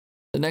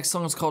The next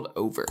song is called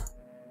Over.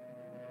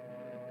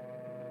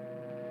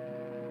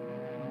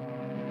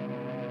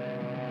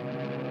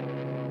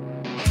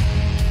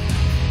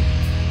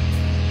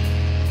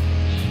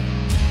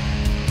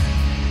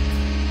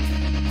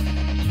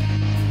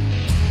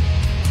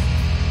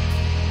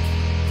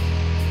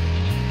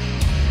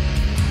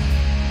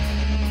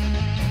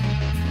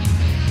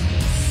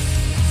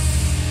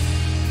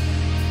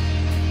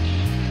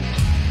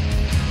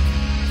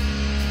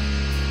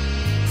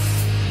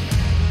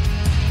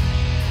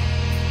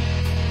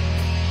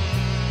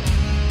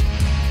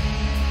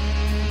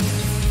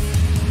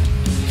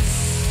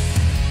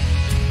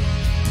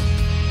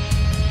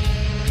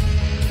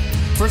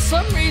 For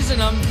some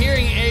reason, I'm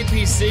hearing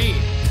APC.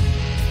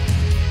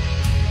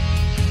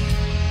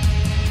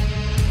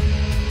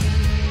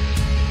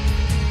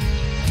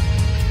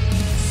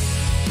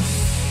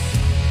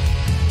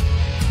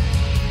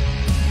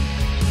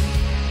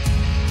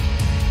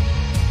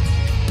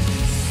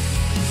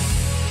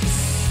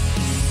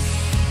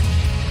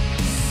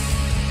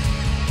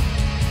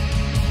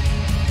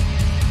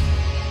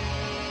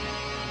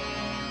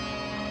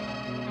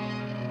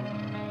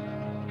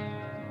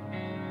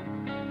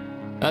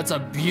 That's a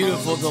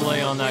beautiful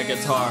delay on that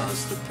guitar.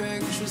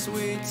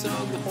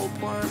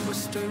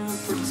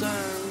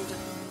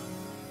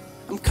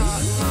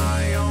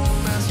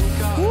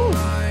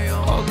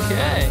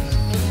 Okay.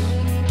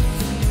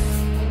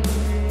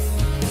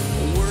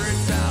 Worried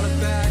about a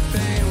back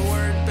pain,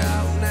 worried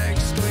about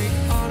next week,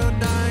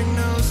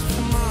 auto-diagnosed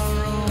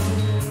tomorrow.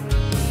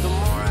 The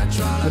more I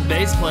try to The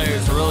bass player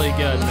is really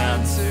good,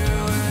 man.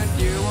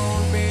 you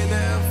won't be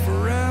there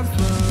forever.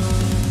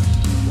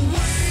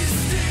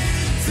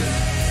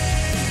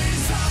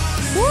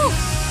 Woo!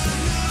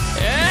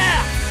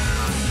 Yeah!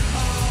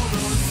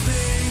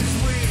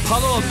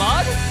 Puddle of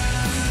mud?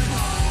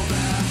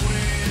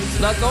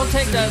 Now, don't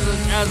take that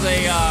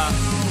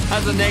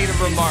as a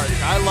negative remark.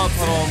 I love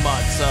Puddle of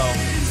Mud, so.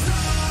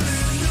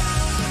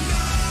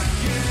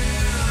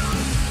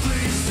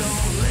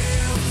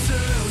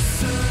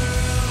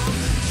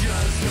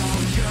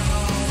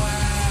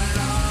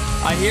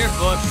 I hear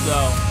Bush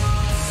though.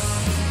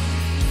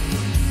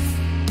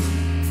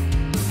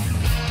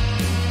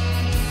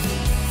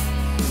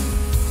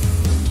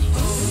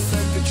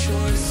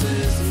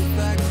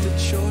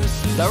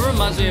 That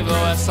reminds me of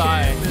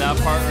OSI, that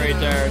part right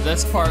there.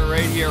 This part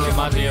right here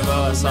reminds me of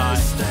OSI.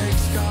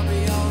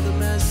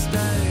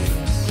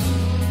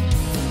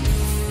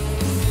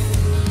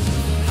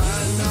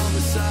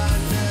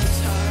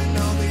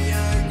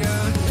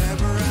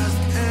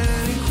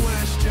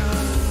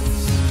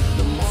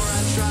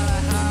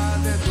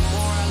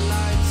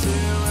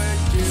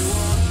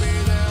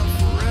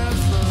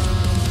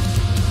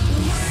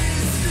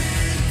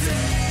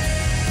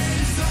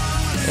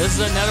 This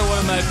is another one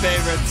of my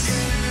favorites.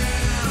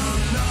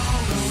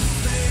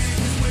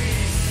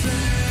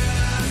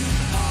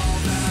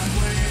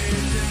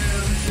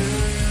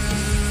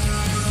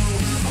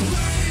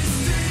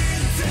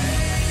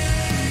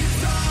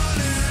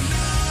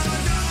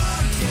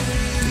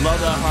 Love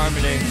that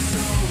harmony.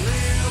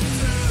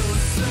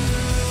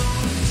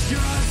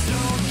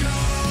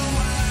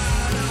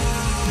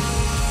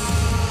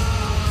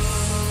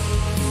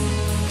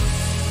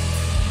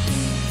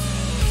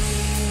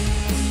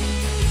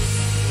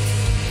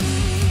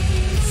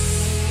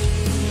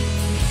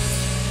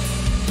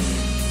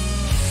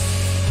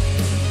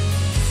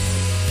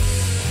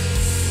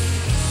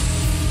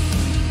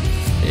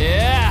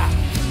 Yeah.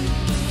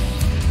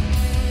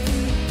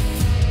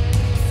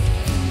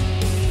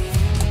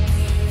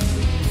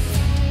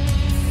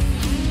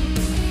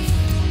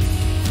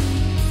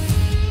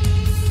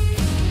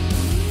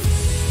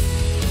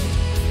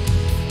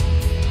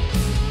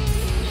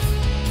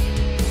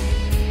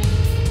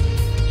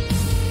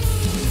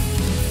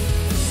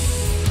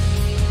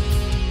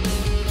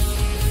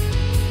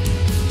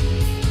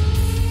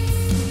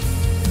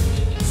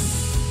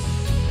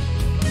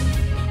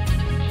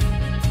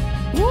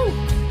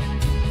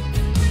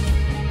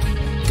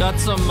 Got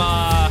some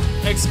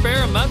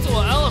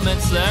experimental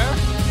elements there,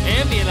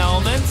 ambient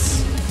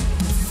elements.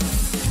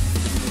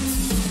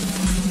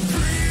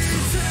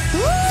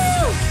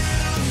 Woo!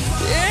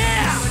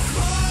 Yeah!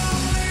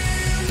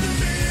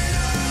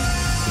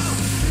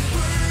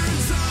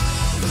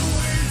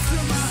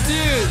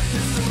 Dude,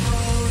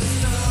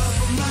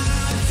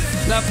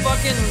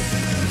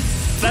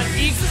 that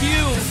EQ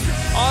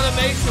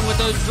automation with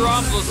those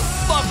drums was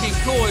fucking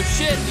cool as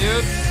shit,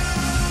 dude.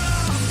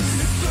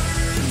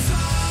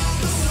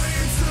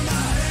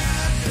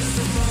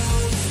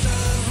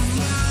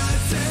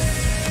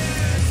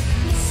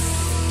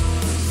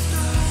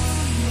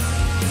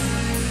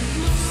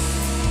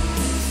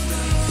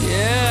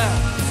 Yeah.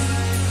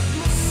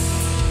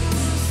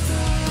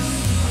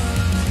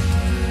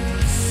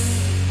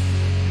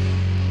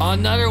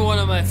 Another one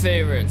of my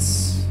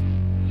favorites.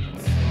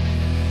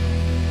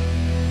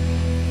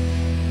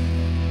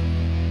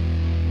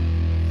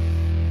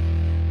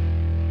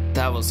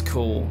 That was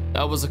cool.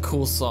 That was a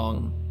cool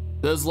song.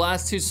 Those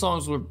last two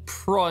songs were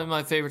probably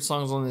my favorite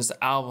songs on this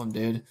album,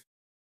 dude.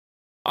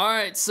 All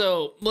right,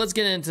 so let's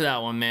get into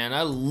that one, man.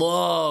 I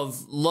love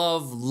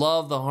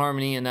the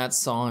harmony in that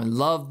song. I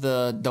love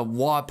the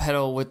wah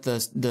pedal with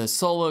the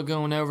solo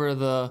going over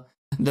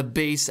the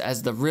bass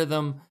as the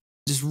rhythm.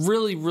 Just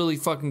really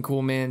fucking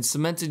cool, man.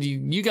 Cemented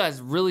you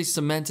guys really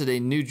cemented a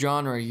new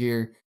genre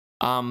here.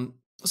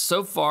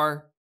 So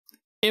far,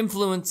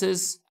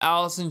 influences,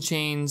 Alice in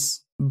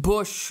Chains,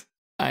 Bush.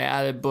 I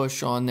added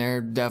Bush on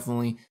there,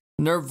 definitely.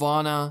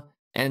 Nirvana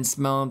and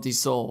Smell Empty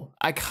Soul.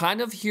 I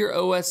kind of hear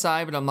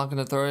OSI, but I'm not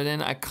going to throw it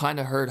in. I kind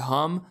of heard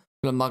Hum,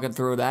 but I'm not going to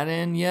throw that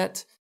in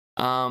yet.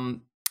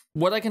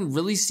 What I can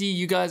really see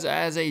you guys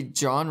as a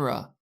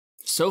genre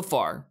so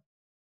far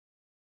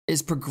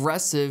is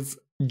progressive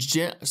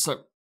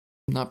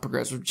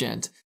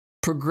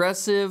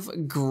progressive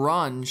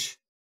grunge,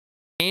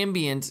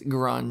 ambient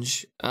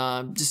grunge.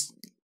 Just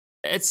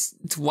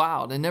it's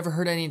wild. I never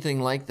heard anything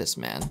like this,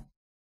 man.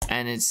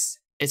 And it's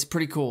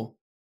pretty cool.